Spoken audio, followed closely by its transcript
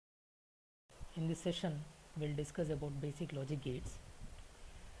In this session, we'll discuss about basic logic gates.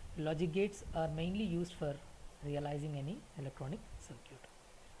 Logic gates are mainly used for realizing any electronic circuit,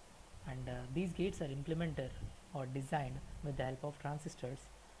 and these gates are implemented or designed with the help of transistors.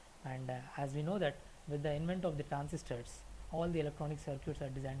 And as we know that with the invent of the transistors, all the electronic circuits are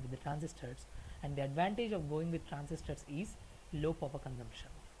designed with the transistors, and the advantage of going with transistors is low power consumption.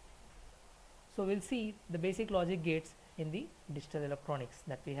 So we'll see the basic logic gates in the digital electronics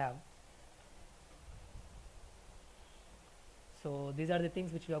that we have. So these are the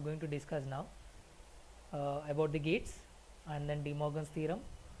things which we are going to discuss now, about the gates, and then Demorgan's theorem,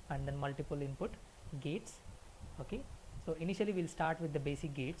 and then multiple input gates. Okay, so initially we'll start with the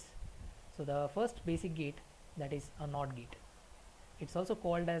basic gates. So the first basic gate, that is a NOT gate. It's also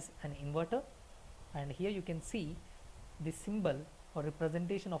called as an inverter, and here you can see the symbol or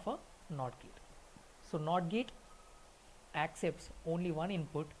representation of a NOT gate. So NOT gate accepts only one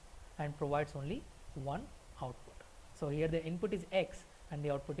input and provides only one output. So here the input is X and the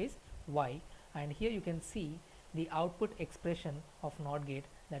output is Y, and here you can see the output expression of NOT gate,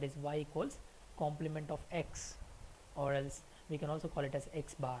 that is Y equals complement of X, or else we can also call it as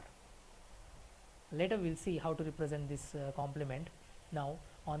X bar. Later we'll see how to represent this complement. Now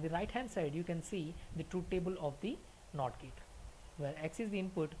on the right hand side you can see the truth table of the NOT gate, where X is the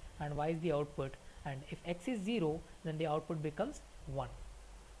input and Y is the output, and if X is 0 then the output becomes 1.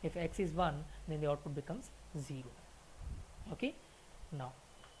 If X is 1 then the output becomes 0. Okay, now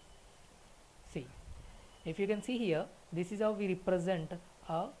see, if you can see here, this is how we represent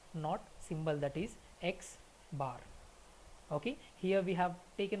a NOT symbol, that is X bar. Okay, here we have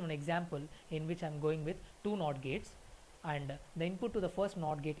taken an example in which I am going with two NOT gates, and the input to the first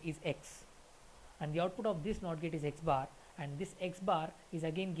NOT gate is X, and the output of this NOT gate is X bar, and this X bar is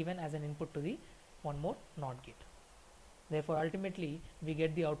again given as an input to the one more NOT gate. Therefore ultimately we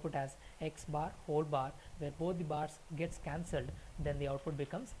get the output as X bar whole bar, where both the bars gets cancelled, then the output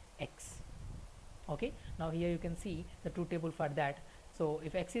becomes X. Okay, now here you can see the truth table for that. So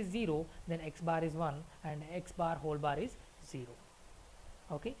if X is 0 then X bar is 1 and X bar whole bar is 0.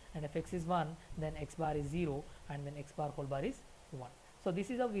 Okay, and if X is 1 then X bar is 0 and then X bar whole bar is 1. So this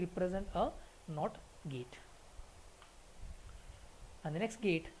is how we represent a NOT gate. And the next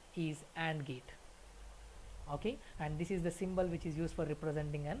gate is AND gate. Okay, and this is the symbol which is used for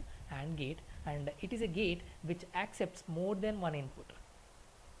representing an AND gate, and it is a gate which accepts more than one input.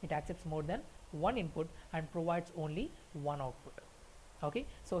 It accepts more than one input and provides only one output. Okay,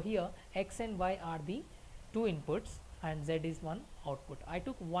 so here X and Y are the two inputs and Z is one output. I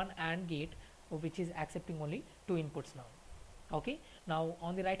took one AND gate which is accepting only two inputs now. Okay, now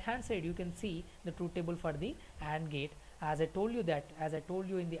on the right hand side you can see the truth table for the AND gate. As I told you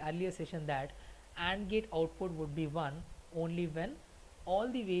in the earlier session, that AND gate output would be 1 only when all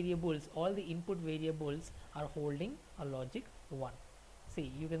the variables, all the input variables are holding a logic 1.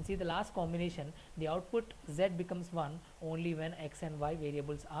 See, you can see the last combination, the output Z becomes 1 only when X and Y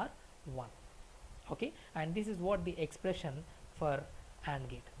variables are 1. Okay, and this is what the expression for AND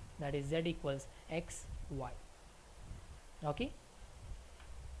gate, that is Z equals X, Y. Okay,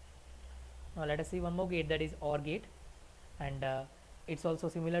 now let us see one more gate, that is OR gate, and it's also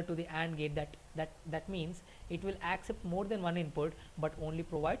similar to the AND gate. That means it will accept more than one input but only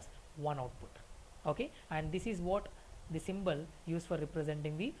provides one output. Okay, and this is what the symbol used for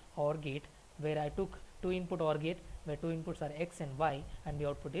representing the OR gate, where I took two input OR gate where two inputs are X and Y and the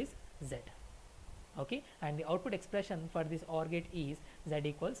output is Z. Okay, and the output expression for this OR gate is Z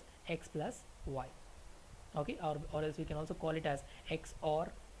equals X plus Y. Okay, or else we can also call it as XOR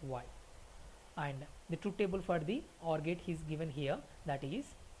Y. And the truth table for the OR gate is given here, that is,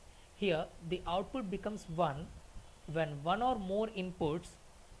 here the output becomes 1 when one or more inputs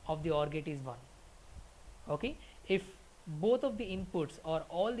of the OR gate is 1. Okay, if both of the inputs or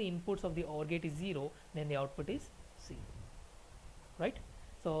all the inputs of the OR gate is 0, then the output is 0. Right,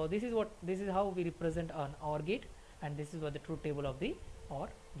 so this is how we represent an OR gate, and this is what the truth table of the OR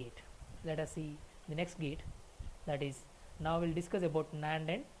gate. Let us see the next gate, that is, now we'll discuss about NAND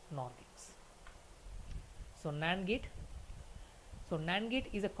and NOR gates. So NAND gate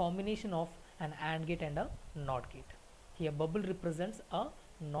is a combination of an AND gate and a NOT gate. Here bubble represents a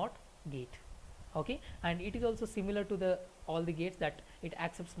NOT gate. Okay, and it is also similar to all the gates, that it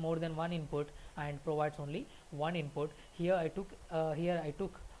accepts more than one input and provides only one input. Here I took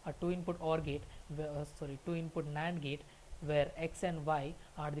a two input OR gate, two input NAND gate, where X and Y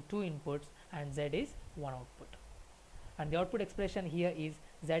are the two inputs and Z is one output, and the output expression here is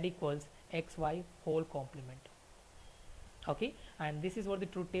Z equals XY whole complement. Okay, and this is what the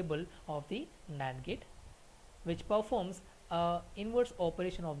truth table of the NAND gate, which performs inverse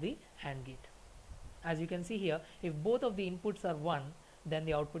operation of the AND gate. as you can see here, if both of the inputs are 1, then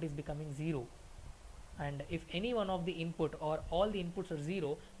the output is becoming 0, and if any one of the input or all the inputs are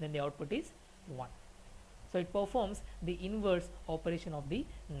 0, then the output is 1. So it performs the inverse operation of the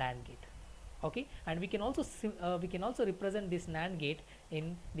NAND gate. Okay, and we can also represent this NAND gate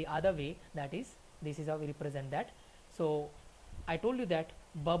in the other way, that is, this is how we represent that. So I told you that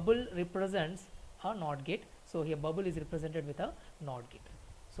bubble represents a NOT gate, so here bubble is represented with a NOT gate.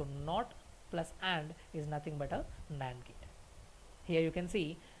 So NOT plus AND is nothing but a NAND gate. Here you can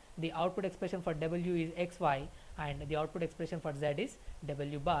see the output expression for W is XY, and the output expression for Z is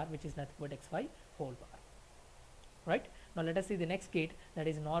W bar, which is nothing but XY whole bar. Right, now let us see the next gate, that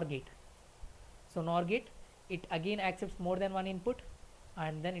is NOR gate. So NOR gate, it again accepts more than one input,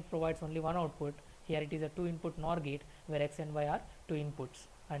 and then it provides only one output. Here it is a 2 input NOR gate where X and Y are 2 inputs,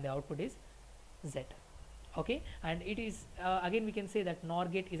 and the output is Z. Okay, and it is again we can say that NOR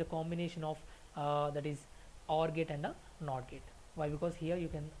gate is a combination of that is OR gate and a NOT gate. Why? Because here you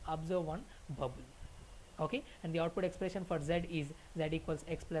can observe one bubble. Okay, and the output expression for Z is Z equals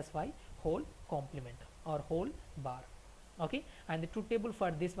X plus Y whole complement or whole bar. Okay, and the truth table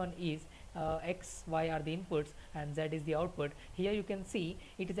for this one is X, Y are the inputs and Z is the output. Here you can see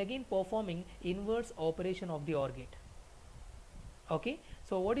it is again performing inverse operation of the OR gate. Okay,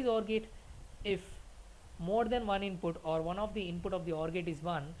 so what is OR gate? If more than one input or one of the input of the OR gate is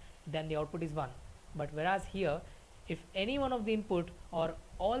 1, then the output is 1. But whereas here, if any one of the input or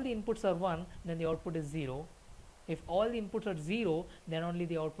all the inputs are 1, then the output is 0. If all the inputs are 0, then only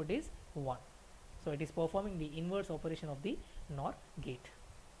the output is 1. So it is performing the inverse operation of the NOR gate.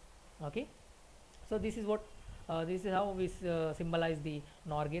 Okay, so this is what this is how we symbolize the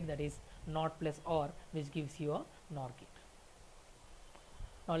NOR gate, that is NOT plus OR, which gives you a NOR gate.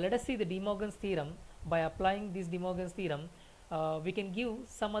 Now let us see the Demorgan's theorem. By applying this Demorgan's theorem, we can give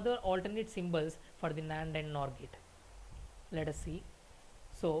some other alternate symbols for the NAND and NOR gate. Let us see.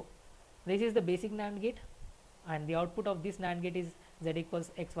 So this is the basic NAND gate, and the output of this NAND gate is Z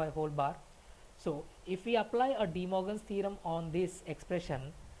equals XY whole bar. So if we apply a Demorgan's theorem on this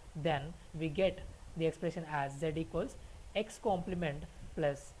expression, then we get the expression as Z equals X complement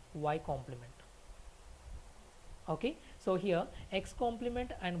plus Y complement. Okay, so here X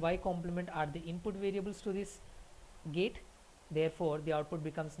complement and Y complement are the input variables to this gate. Therefore the output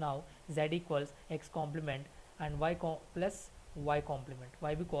becomes now Z equals X complement and plus Y complement.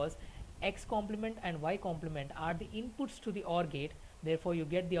 Why? Because X complement and Y complement are the inputs to the OR gate. Therefore you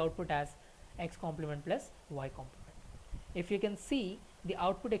get the output as X complement plus Y complement. If you can see, the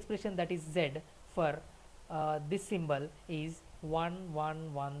output expression, that is Z, for this symbol is 1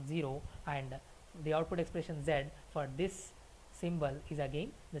 1 1 0, and the output expression Z for this symbol is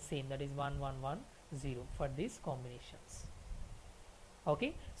again the same, that is 1 1 1 0 for these combinations.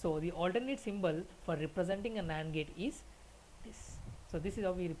 Okay, so the alternate symbol for representing a NAND gate is this. So this is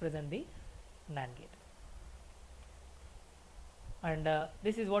how we represent the NAND gate, and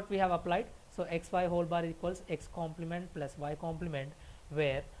this is what we have applied. So XY whole bar equals X complement plus Y complement,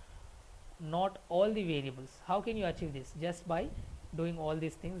 where not all the variables. How can you achieve this? Just by doing all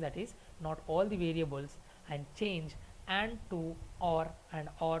these things, that is not all the variables, and change AND to OR and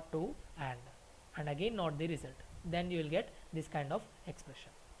OR to and again not the result. Then you will get this kind of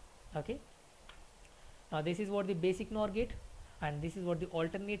expression. Okay, now this is what the basic NOR gate, and this is what the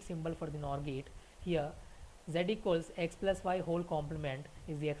alternate symbol for the NOR gate. Here Z equals X plus Y whole complement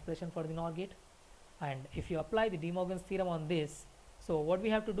is the expression for the NOR gate, and if you apply the Demorgan's theorem on this, so what we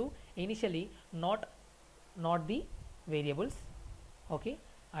have to do, initially not the variables, okay,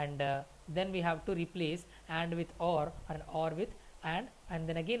 and then we have to replace AND with OR and OR with AND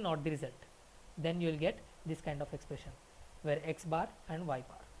then again not the result. Then you will get this kind of expression where X bar and Y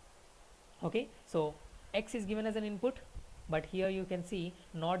bar. Okay, so X is given as an input, but here you can see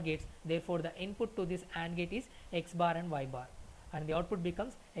NOT gates, therefore the input to this AND gate is X bar and Y bar, and the output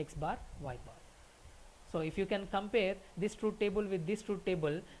becomes X bar Y bar. So if you can compare this truth table with this truth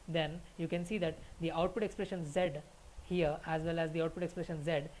table, then you can see that the output expression Z here as well as the output expression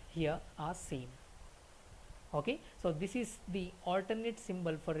Z here are same. Okay, so this is the alternate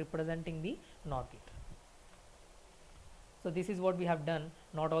symbol for representing the NOR gate. So this is what we have done,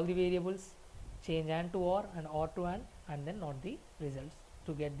 not all the variables, change AND to OR and OR to and then not the results,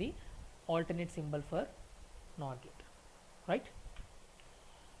 to get the alternate symbol for NOR gate. Right,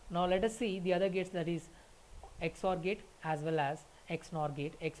 now let us see the other gates, that is XOR gate as well as XNOR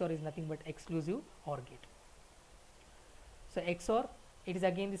gate. XOR is nothing but exclusive OR gate. So XOR, it is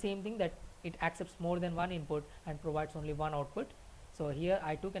again the same thing, that it accepts more than one input and provides only one output. So here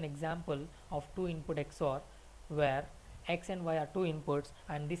I took an example of 2 input XOR, where x and y are two inputs,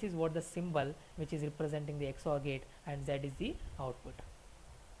 and this is what the symbol which is representing the XOR gate, and z is the output.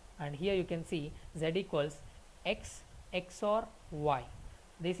 And here you can see z equals x XOR y.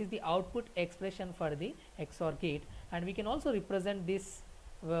 This is the output expression for the XOR gate, and we can also represent this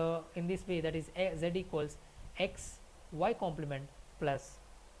in this way, that is z equals x y complement plus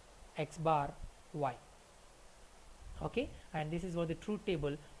x bar y. Okay, and this is what the truth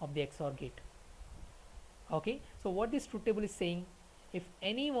table of the XOR gate. Okay, so what this truth table is saying, if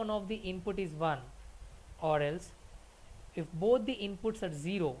any one of the input is 1, or else if both the inputs are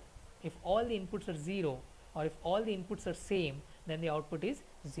 0, if all the inputs are 0, or if all the inputs are same, then the output is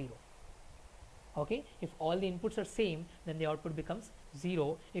 0. Okay, if all the inputs are same, then the output becomes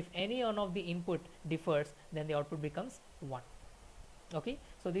 0. If any one of the input differs, then the output becomes 1. Okay,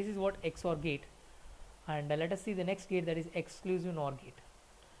 so this is what XOR gate. And let us see the next gate, that is exclusive NOR gate.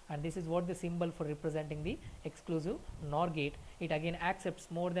 And this is what the symbol for representing the exclusive NOR gate. It again accepts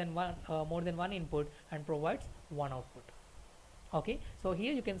more than one input and provides one output. Okay, so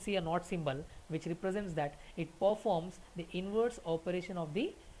here you can see a NOT symbol which represents that it performs the inverse operation of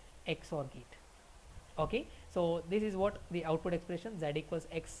the XOR gate. Okay, so this is what the output expression, z equals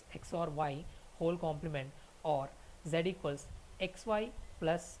x XOR y whole complement, or z equals xy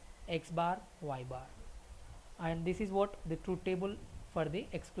plus x bar y bar. And this is what the truth table for the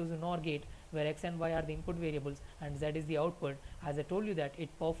exclusive NOR gate, where x and y are the input variables and z is the output. As I told you that it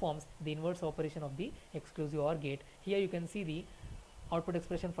performs the inverse operation of the exclusive OR gate. Here you can see the output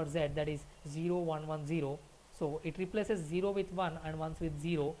expression for z, that is 0 1 1 0. So it replaces 0 with 1 and 1 with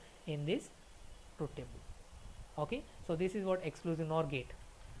 0 in this truth table. Okay, so this is what exclusive NOR gate.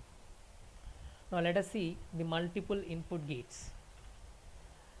 Now let us see the multiple input gates.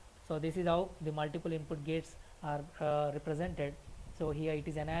 So this is how the multiple input gates are represented. So here it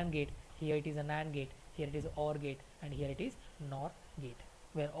is an AND gate, here it is an AND gate, here it is OR gate, and here it is NOR gate,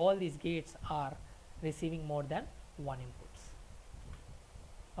 where all these gates are receiving more than one inputs.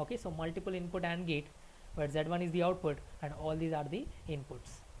 Okay, so multiple input AND gate, where Z1 is the output and all these are the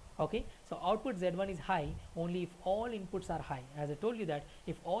inputs. Okay, so output Z1 is high only if all inputs are high. As I told you that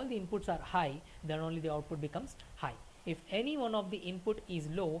if all the inputs are high, then only the output becomes high. If any one of the input is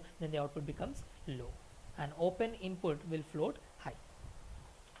low, then the output becomes low. An open input will float high.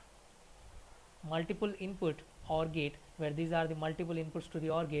 Multiple input OR gate, where these are the multiple inputs to the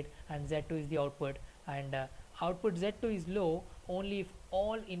OR gate and Z2 is the output, and output Z2 is low only if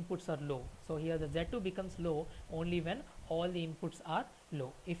all inputs are low. So here the Z2 becomes low only when all the inputs are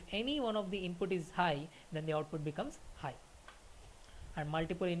low. If any one of the input is high, then the output becomes high. And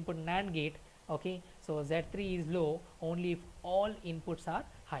multiple input NAND gate, okay, so Z3 is low only if all inputs are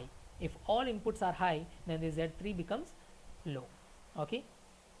high. If all inputs are high, then the Z3 becomes low. Okay,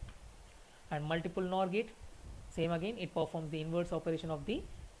 and multiple NOR gate, same again, it performs the inverse operation of the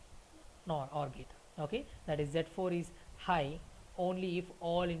NOR OR gate. Okay, that is Z4 is high only if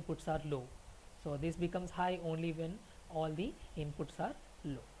all inputs are low. So this becomes high only when all the inputs are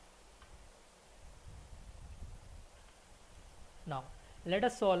low. Now let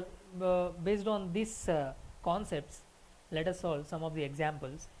us solve based on these concepts. Let us solve some of the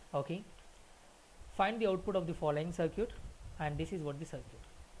examples. Okay, find the output of the following circuit, and this is what the circuit.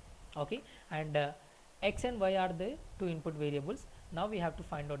 Okay, and x and y are the two input variables. Now we have to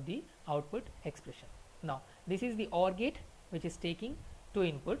find out the output expression. Now this is the OR gate which is taking two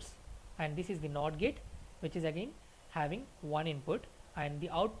inputs, and this is the NOT gate which is again having one input, and the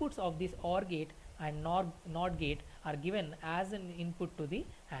outputs of this OR gate and NOT gate are given as an input to the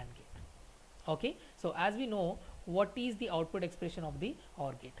AND gate. Okay, so as we know, what is the output expression of the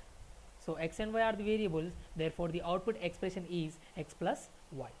OR gate? So x and y are the variables, therefore the output expression is x plus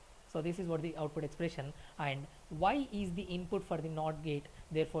y. So this is what the output expression, and y is the input for the NOT gate,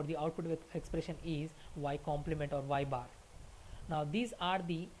 therefore the output expression is y complement or y bar. Now these are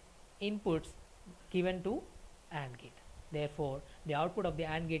the inputs given to AND gate, therefore the output of the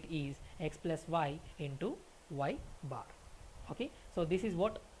AND gate is x plus y into y bar. Okay, so this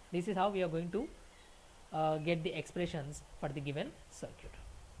is how we are going to get the expressions for the given circuit.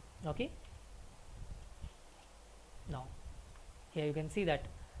 Okay, now here you can see that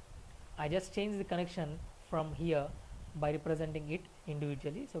I just changed the connection from here by representing it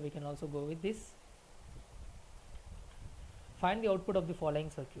individually, so we can also go with this. Find the output of the following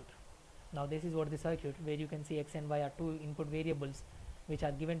circuit. Now this is what the circuit, where you can see x and y are two input variables which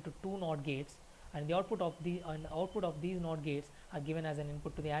are given to two NOT gates, and the output of these NOT gates are given as an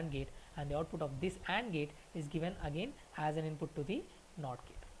input to the AND gate, and the output of this AND gate is given again as an input to the NOT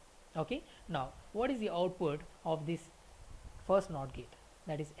gate. Okay, now what is the output of this first NOT gate?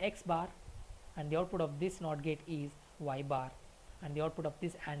 That is x bar, and the output of this NOT gate is y bar, and the output of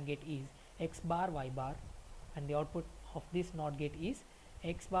this AND gate is x bar y bar, and the output of this NOT gate is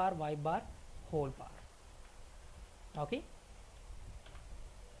x bar y bar whole bar. Okay,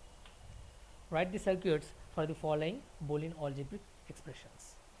 write the circuits for the following Boolean algebraic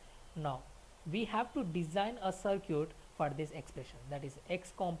expressions. Now we have to design a circuit for this expression, that is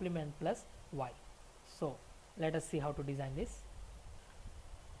x complement plus y. So let us see how to design this.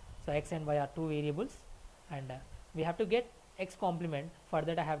 So x and y are two variables, and we have to get x complement. For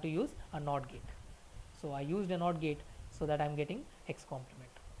that I have to use a NOT gate. So I used a NOT gate so that I am getting x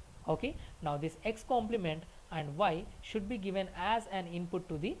complement. Okay, now this x complement and y should be given as an input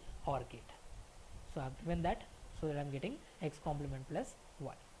to the OR gate. So I have given that so that I am getting x complement plus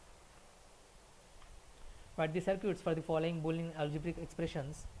y. Write the circuits for the following Boolean algebraic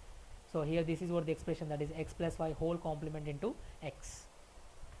expressions. So here this is what the expression, that is x plus y whole complement into x.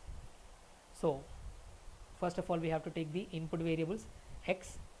 So first of all we have to take the input variables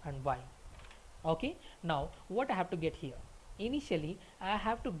x and y. Okay, now what I have to get here? Initially I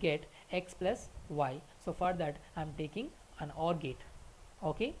have to get x plus y. So for that I am taking an OR gate.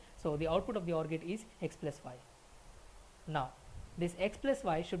 Okay, so the output of the OR gate is x plus y. Now this x plus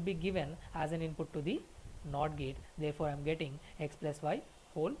y should be given as an input to the NOT gate, therefore I am getting x plus y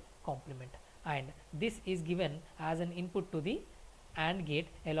whole complement, and this is given as an input to the AND gate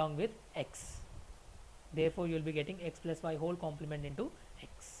along with x, therefore you will be getting x plus y whole complement into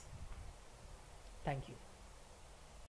x. Thank you.